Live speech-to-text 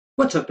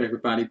What's up,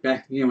 everybody?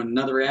 Back again with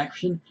another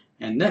reaction.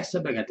 And next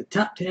up, I got the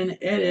top 10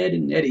 Ed,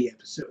 and Eddy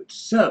episodes.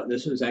 So,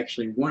 this was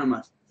actually one of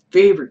my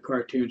favorite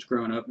cartoons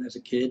growing up as a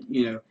kid.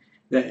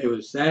 That it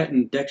was that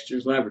and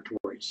Dexter's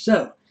Laboratory.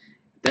 So,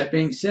 that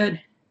being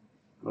said,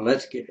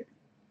 let's get it.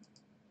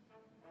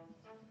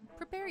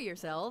 Prepare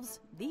yourselves.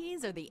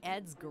 These are the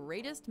Ed's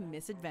greatest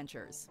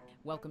misadventures.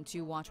 Welcome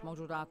to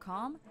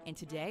WatchMojo.com, and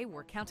today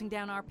we're counting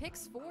down our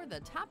picks for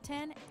the top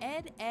 10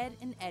 Ed,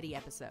 and Eddy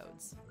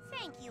episodes.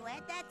 Thank you,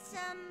 Ed. That's,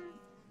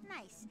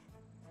 nice.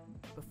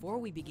 Before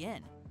we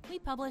begin, we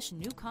publish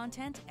new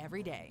content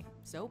every day,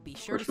 so be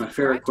sure to Of course, my subscribe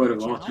favorite quote to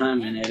of our all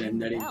channel time in and Ed ring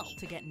and the Eddy, bell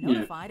to get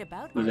notified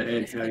about was our it Ed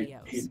latest how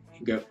videos.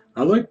 he'd go,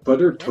 I like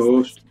buttered This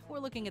toast. list, we're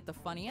looking at the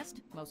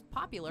funniest, most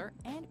popular,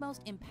 and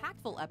most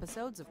impactful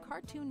episodes of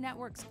Cartoon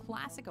Network's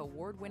classic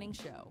award-winning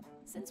show.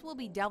 Since we'll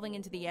be delving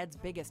into the Ed's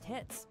biggest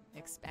hits,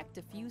 expect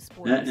a few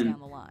spoilers down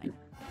the line.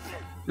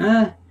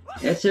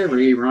 It's a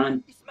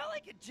rerun. You smell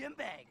like a gym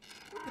bag.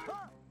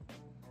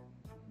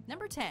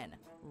 Number 10,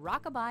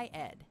 Rockabye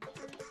Ed.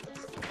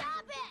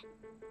 Stop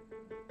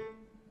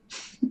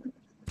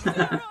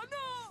it!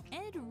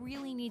 Ed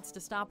really needs to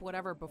stop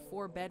whatever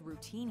before-bed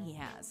routine he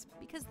has,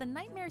 because the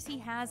nightmares he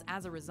has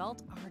as a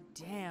result are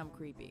damn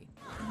creepy.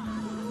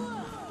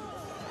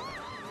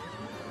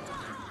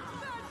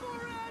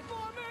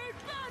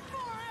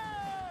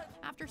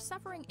 After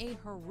suffering a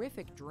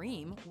horrific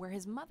dream where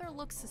his mother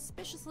looks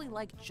suspiciously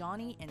like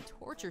Johnny and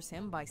tortures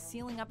him by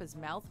sealing up his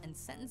mouth and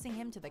sentencing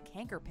him to the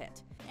canker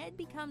pit, Ed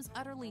becomes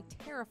utterly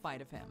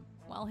terrified of him.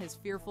 While his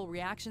fearful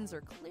reactions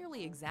are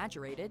clearly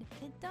exaggerated,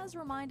 it does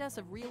remind us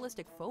of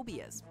realistic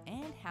phobias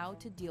and how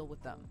to deal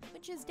with them,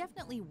 which is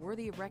definitely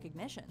worthy of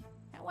recognition.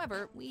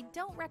 However, we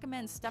don't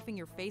recommend stuffing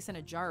your face in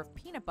a jar of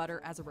peanut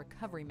butter as a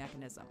recovery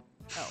mechanism.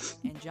 Oh,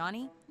 and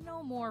Johnny,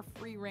 no more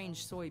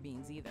free-range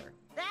soybeans either.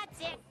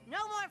 That's it. No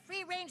more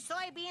free-range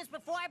soybeans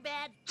before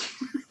bed.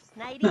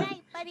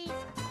 Nighty-night, buddy.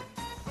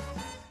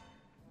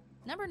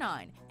 Number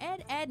 9,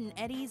 Ed, and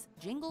Eddy's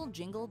Jingle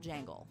Jingle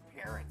Jangle.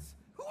 Parents,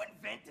 who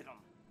invented them?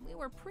 We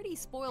were pretty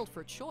spoiled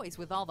for choice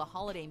with all the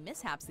holiday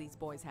mishaps these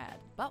boys had,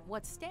 but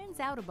what stands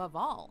out above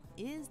all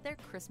is their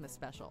Christmas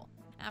special.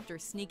 After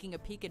sneaking a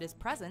peek at his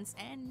presents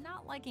and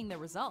not liking the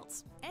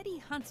results, Eddy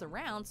hunts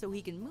around so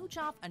he can mooch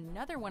off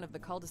another one of the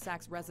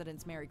cul-de-sac's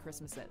residents' Merry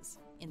Christmases.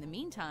 In the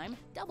meantime,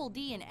 Double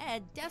D and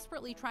Ed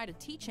desperately try to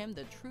teach him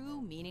the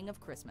true meaning of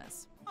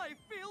Christmas. I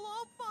feel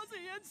all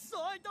fuzzy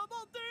inside,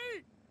 Double D!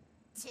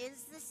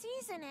 'Tis the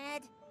season,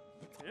 Ed.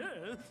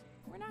 Yes.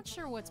 We're not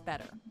sure what's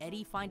better,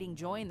 Eddy finding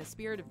joy in the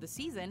spirit of the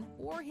season,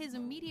 or his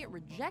immediate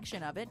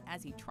rejection of it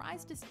as he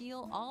tries to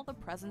steal all the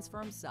presents for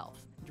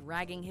himself,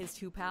 dragging his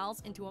two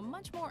pals into a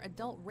much more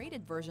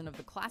adult-rated version of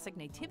the classic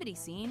nativity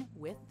scene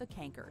with the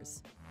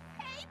Cankers.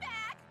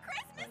 Payback!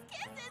 Christmas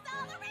kisses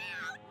all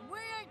around! We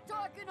ain't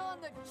talking on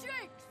the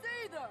cheeks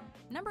either!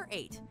 Number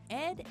 8,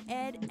 Ed,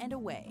 and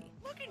Away.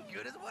 Looking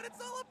good is what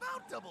it's all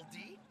about, Double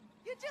D.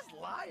 You just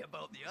lie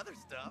about the other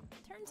stuff.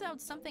 Turns out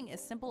something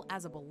as simple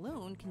as a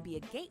balloon can be a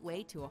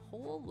gateway to a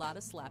whole lot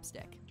of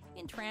slapstick.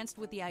 Entranced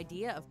with the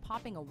idea of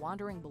popping a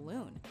wandering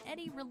balloon,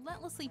 Eddy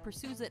relentlessly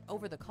pursues it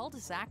over the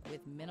cul-de-sac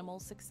with minimal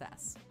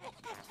success.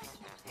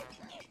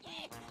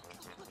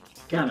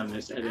 Gotta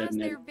miss Ed, As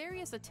and Eddy. their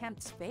various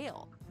attempts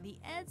fail, the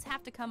Eds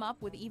have to come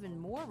up with even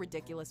more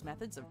ridiculous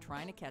methods of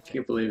trying to catch it.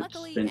 Can't believe it's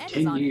Luckily, been Ed is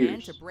 10 on hand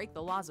years to break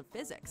the laws of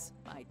physics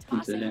by since it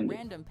tossing ended.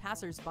 random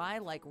passersby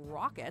like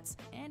rockets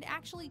and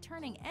actually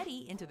turning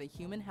Eddy into the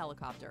human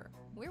helicopter.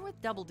 We're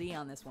with Double D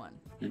on this one.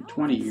 Been How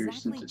 20 years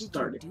exactly since it did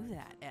started. you do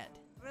that, Ed?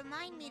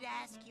 Remind me to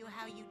ask you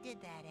how you did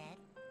that, Ed.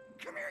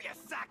 Come here, you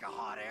sack of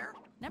hot air.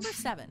 Number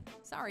 7.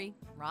 Sorry,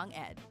 wrong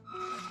Ed.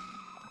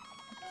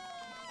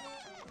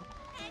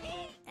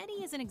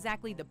 Eddy isn't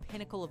exactly the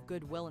pinnacle of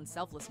goodwill and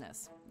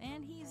selflessness,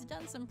 and he's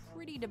done some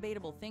pretty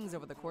debatable things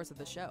over the course of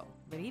the show,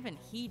 but even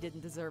he didn't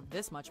deserve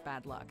this much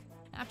bad luck.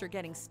 After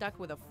getting stuck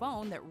with a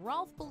phone that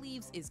Rolf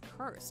believes is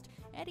cursed,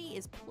 Eddy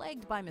is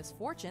plagued by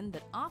misfortune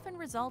that often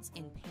results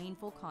in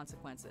painful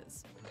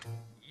consequences.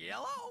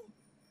 Yellow?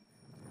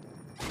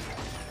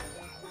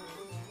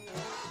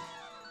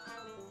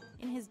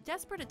 In his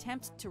desperate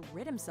attempt to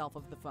rid himself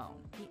of the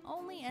phone, he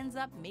only ends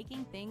up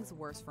making things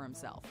worse for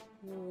himself.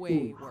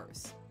 Way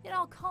worse. It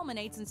all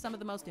culminates in some of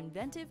the most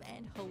inventive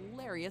and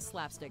hilarious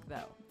slapstick,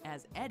 though,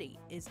 as Eddy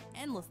is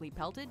endlessly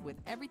pelted with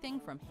everything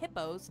from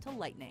hippos to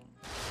lightning.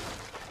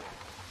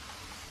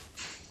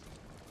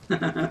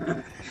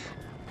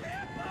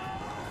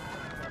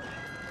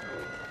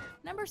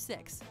 Number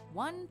 6.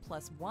 1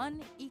 +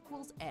 1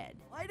 = Ed.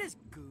 Why does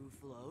goo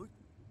float?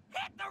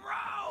 Hit the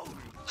road!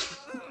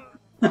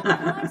 The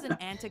lives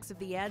and antics of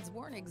the Eds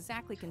weren't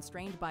exactly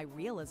constrained by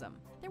realism.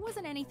 There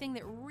wasn't anything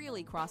that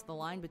really crossed the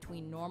line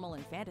between normal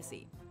and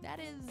fantasy. That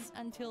is,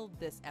 until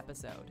this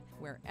episode,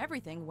 where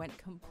everything went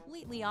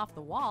completely off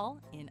the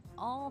wall in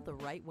all the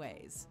right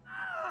ways.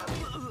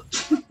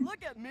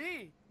 Look at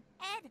me!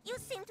 Ed, you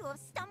seem to have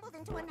stumbled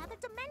into another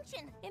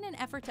dimension. In an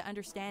effort to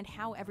understand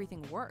how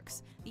everything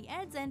works, the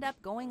Eds end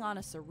up going on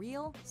a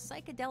surreal,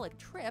 psychedelic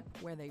trip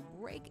where they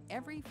break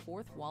every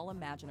fourth wall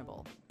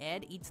imaginable.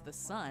 Ed eats the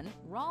sun,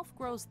 Rolf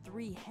grows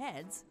 3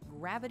 heads,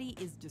 gravity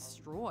is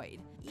destroyed,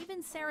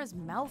 even Sarah's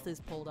mouth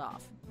is pulled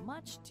off,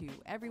 much to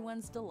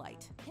everyone's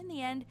delight. In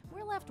the end,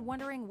 we're left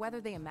wondering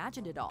whether they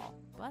imagined it all,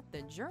 but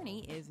the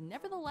journey is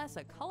nevertheless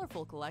a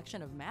colorful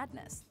collection of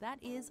madness that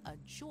is a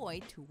joy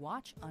to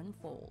watch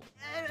unfold.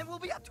 And we'll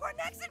be up to our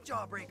necks in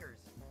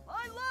Jawbreakers.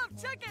 I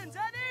love chickens,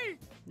 Eddy!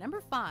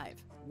 Number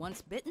 5.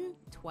 Once bitten,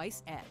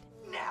 twice Ed.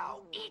 Now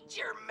eat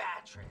your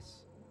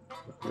mattress.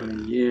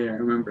 Yeah, I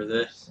remember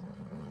this.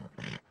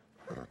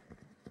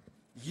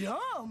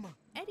 Yum!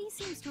 Eddy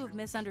seems to have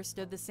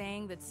misunderstood the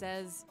saying that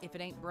says, if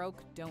it ain't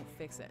broke, don't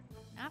fix it.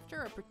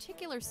 After a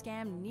particular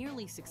scam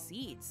nearly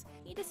succeeds,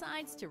 he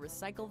decides to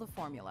recycle the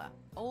formula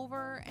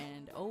over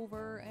and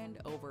over and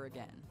over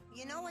again.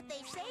 You know what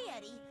they say,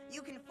 Eddie?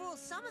 You can fool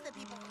some of the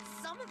people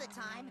some of the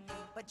time,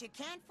 but you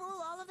can't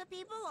fool all of the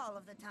people all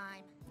of the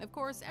time. Of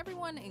course,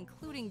 everyone,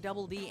 including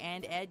Double D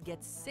and Ed,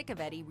 gets sick of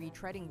Eddy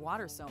retreading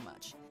water so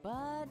much.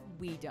 But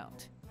we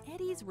don't.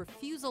 Eddy's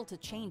refusal to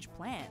change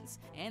plans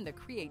and the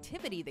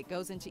creativity that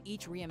goes into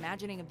each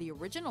reimagining of the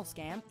original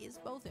scam is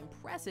both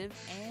impressive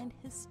and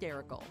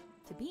hysterical.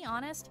 To be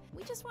honest,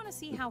 we just want to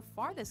see how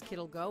far this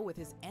kid'll go with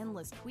his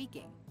endless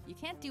tweaking. You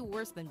can't do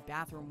worse than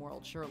Bathroom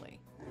World, surely.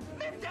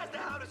 Maybe that's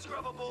how to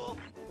scrub a bowl.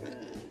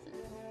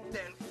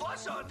 Then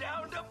flush on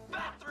down to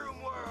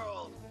Bathroom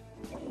World.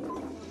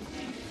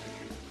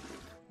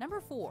 Number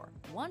 4.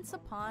 Once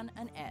Upon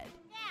an Ed.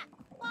 Yeah,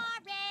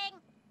 boring.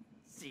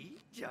 See?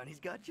 Johnny's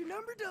got your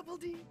number, Double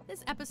D.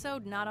 This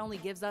episode not only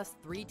gives us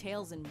 3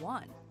 tales in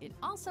one, it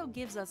also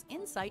gives us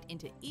insight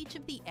into each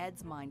of the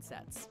Eds'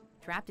 mindsets.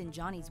 Trapped in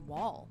Johnny's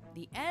wall,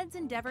 the Eds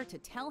endeavor to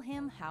tell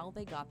him how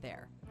they got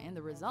there, and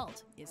the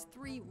result is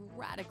 3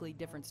 radically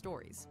different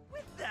stories.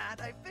 With that,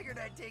 I figured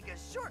I'd take a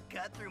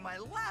shortcut through my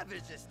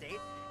lavish estate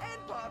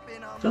and pop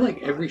in on I feel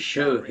like every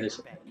show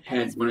has had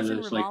Eddy's one of version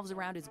those like revolves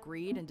around his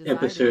greed and desire to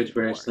episodes be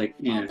where poor, it's like,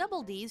 you while know,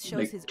 Double D's shows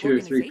like his 2 or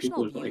 3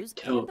 organizational people like views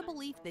tell, and the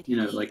belief that you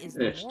know, he like is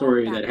a the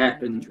story moral that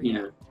backbone of the happened, you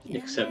trio. know, And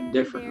except then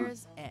differently.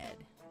 there's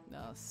Ed.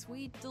 The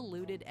sweet,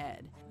 deluded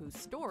Ed, whose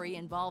story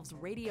involves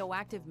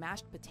radioactive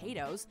mashed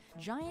potatoes,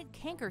 giant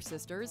canker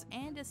sisters,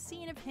 and a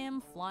scene of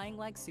him flying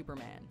like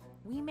Superman.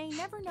 We may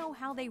never know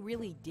how they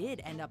really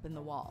did end up in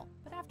the wall,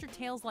 but after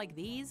tales like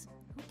these,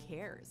 who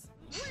cares?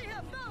 We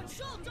have found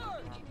shelter!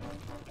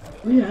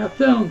 We have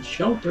found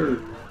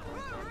shelter.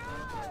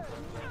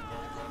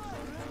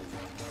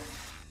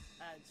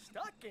 And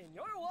stuck in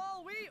your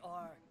wall we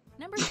are.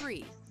 Number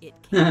 3. It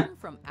Came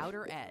from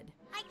Outer Ed.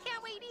 I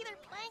can't wait either,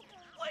 Plank.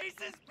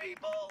 Places,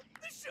 people!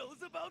 The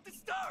show's about to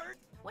start!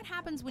 What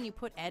happens when you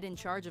put Ed in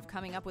charge of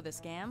coming up with a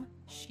scam?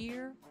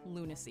 Sheer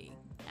lunacy.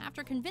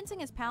 After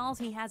convincing his pals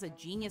he has a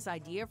genius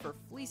idea for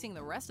fleecing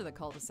the rest of the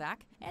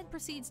cul-de-sac, Ed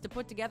proceeds to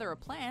put together a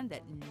plan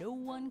that no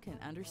one can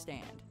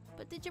understand.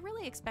 But did you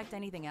really expect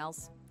anything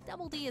else?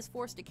 Double D is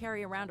forced to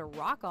carry around a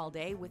rock all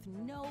day with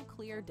no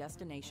clear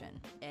destination.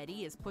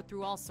 Eddy is put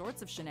through all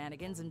sorts of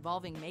shenanigans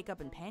involving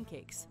makeup and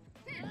pancakes.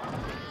 Pancake?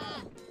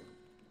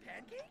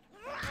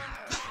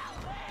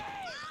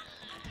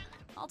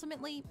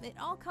 Ultimately, it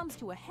all comes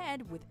to a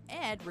head with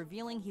Ed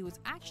revealing he was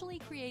actually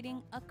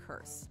creating a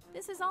curse.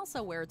 This is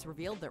also where it's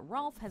revealed that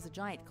Rolf has a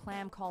giant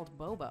clam called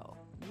Bobo.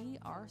 We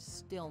are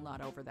still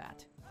not over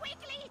that.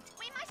 Quickly,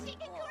 we must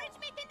seek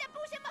encouragement in the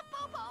bosom of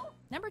Bobo.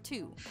 Number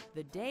 2.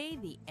 The Day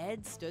the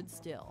Ed Stood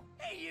Still.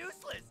 Hey,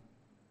 useless!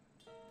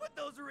 Put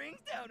those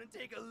rings down and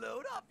take a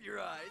load off your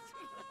eyes.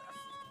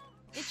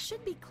 It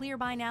should be clear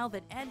by now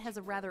that Ed has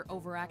a rather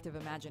overactive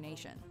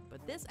imagination,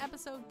 but this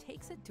episode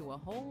takes it to a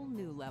whole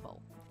new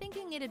level.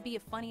 Thinking it'd be a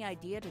funny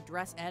idea to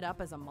dress Ed up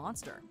as a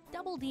monster,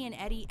 Double D and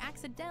Eddy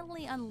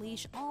accidentally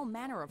unleash all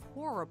manner of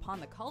horror upon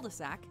the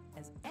cul-de-sac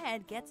as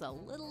Ed gets a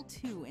little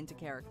too into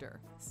character,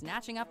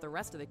 snatching up the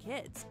rest of the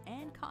kids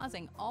and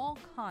causing all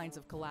kinds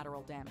of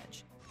collateral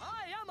damage.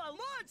 I am a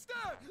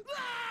monster!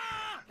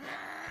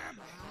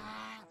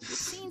 With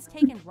scenes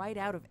taken right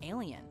out of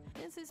Alien,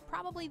 this is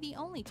probably the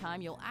only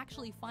time you'll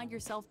actually find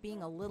yourself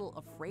being a little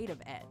afraid of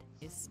Ed,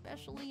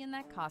 especially in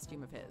that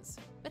costume of his.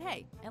 But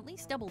hey, at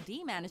least Double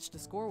D managed to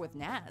score with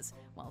Naz,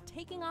 while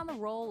taking on the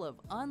role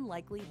of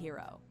unlikely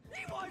hero.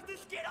 He wants to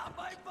skid off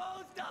my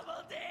bones,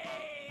 Double D!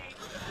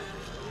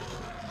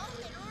 Hold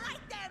it right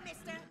there,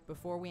 mister.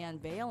 Before we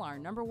unveil our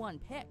number 1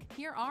 pick,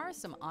 here are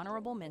some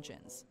honorable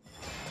mentions.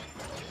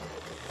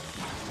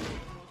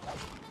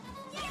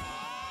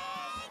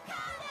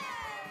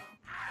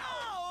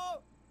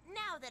 Ow!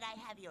 Now that I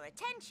have your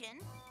attention,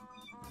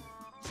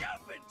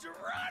 Jumpin'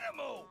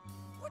 Geronimo!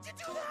 What'd you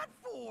do that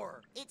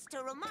for? it's to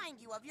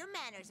remind you of your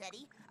manners,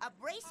 Eddie. A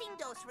bracing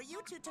dose for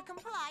you two to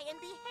comply and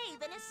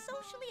behave in a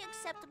socially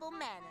acceptable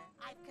manner.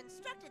 I've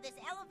constructed this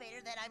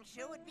elevator that I'm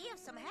sure would be of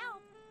some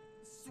help.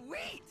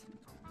 Sweet!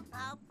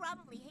 I'll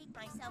probably hate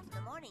myself in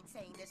the morning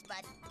saying this,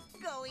 but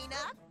going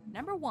up?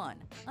 Number 1.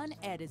 An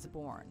Ed is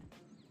Born.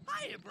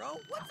 Hiya, bro.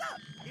 What's up?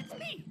 It's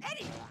me,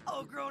 Eddy.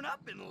 All grown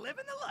up and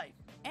living the life.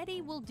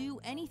 Eddy will do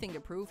anything to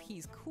prove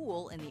he's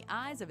cool in the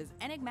eyes of his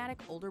enigmatic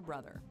older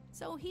brother.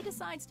 So he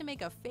decides to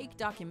make a fake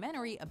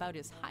documentary about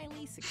his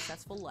highly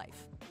successful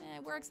life.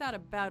 It works out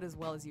about as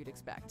well as you'd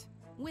expect.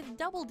 With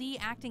Double D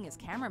acting as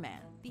cameraman,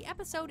 the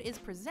episode is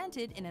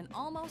presented in an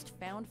almost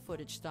found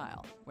footage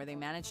style, where they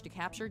manage to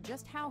capture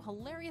just how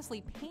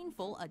hilariously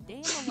painful a day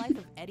in the life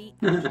of Eddy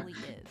actually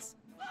is.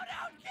 Slow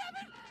down,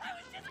 Kevin! I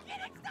was just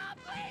kidding! Stop,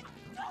 please!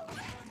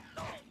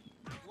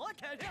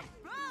 Look at him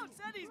bounce,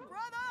 Eddie's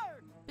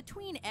brother!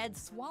 Between Ed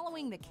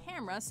swallowing the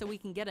camera so we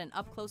can get an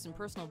up-close and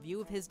personal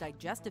view of his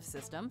digestive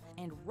system,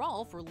 and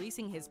Rolf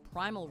releasing his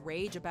primal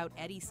rage about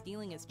Eddy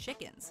stealing his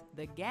chickens,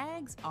 the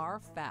gags are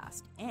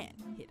fast and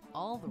hit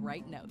all the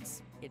right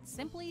notes. It's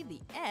simply the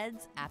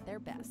Eds at their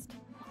best.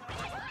 I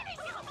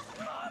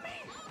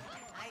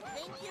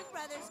think your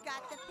brother's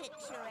got the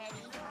picture,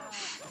 Eddy.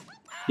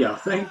 Yeah,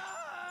 thank.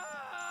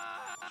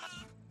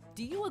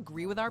 Do you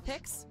agree with our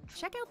picks?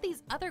 Check out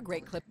these other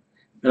great clips.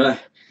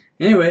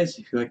 Anyways,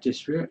 if you like this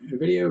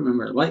video,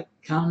 remember to like,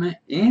 comment,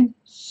 and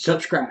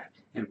subscribe.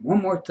 And one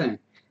more thing,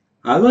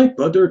 I like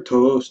butter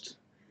toast.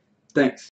 Thanks.